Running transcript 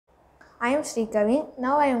I am Srikavin.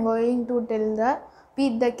 Now I am going to tell the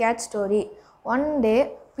Pete the Cat story. One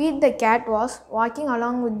day, Pete the Cat was walking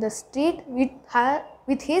along with the street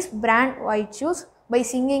with his brand white shoes by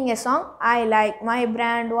singing a song, I like my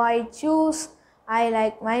brand white shoes, I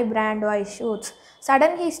like my brand white shoes.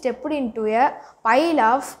 Suddenly he stepped into a pile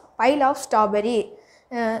of strawberry.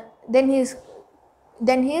 Then his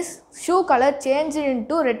shoe color changed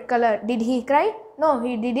into red color. Did he cry? No,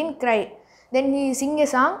 he didn't cry. Then he sing a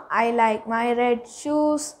song, I like my red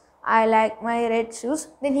shoes, I like my red shoes.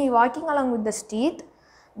 Then he walking along with the street.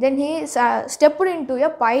 Then he stepped into a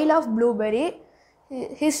pile of blueberry.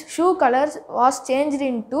 His shoe color was changed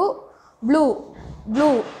into blue.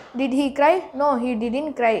 Did he cry? No, he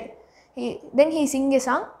didn't cry. Then he sing a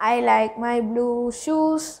song, I like my blue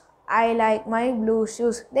shoes, I like my blue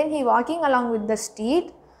shoes. Then he walking along with the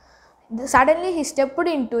street. Suddenly he stepped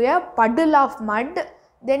into a puddle of mud.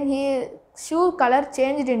 Then his shoe color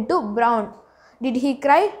changed into brown. Did he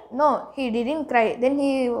cry? No, he didn't cry. Then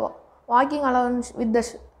he walking along with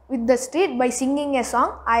the street by singing a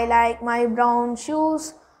song, I like my brown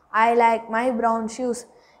shoes, I like my brown shoes.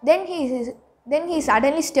 Then he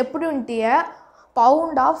suddenly stepped into a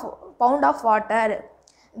pound of water.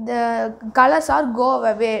 The colors are go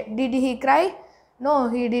away. Did he cry? No,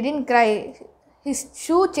 he didn't cry. His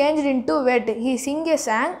shoe changed into wet. He sing a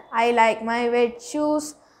song, I like my wet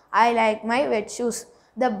shoes, I like my wet shoes.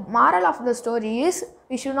 The moral of the story is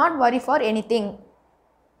we should not worry for anything.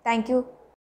 Thank you.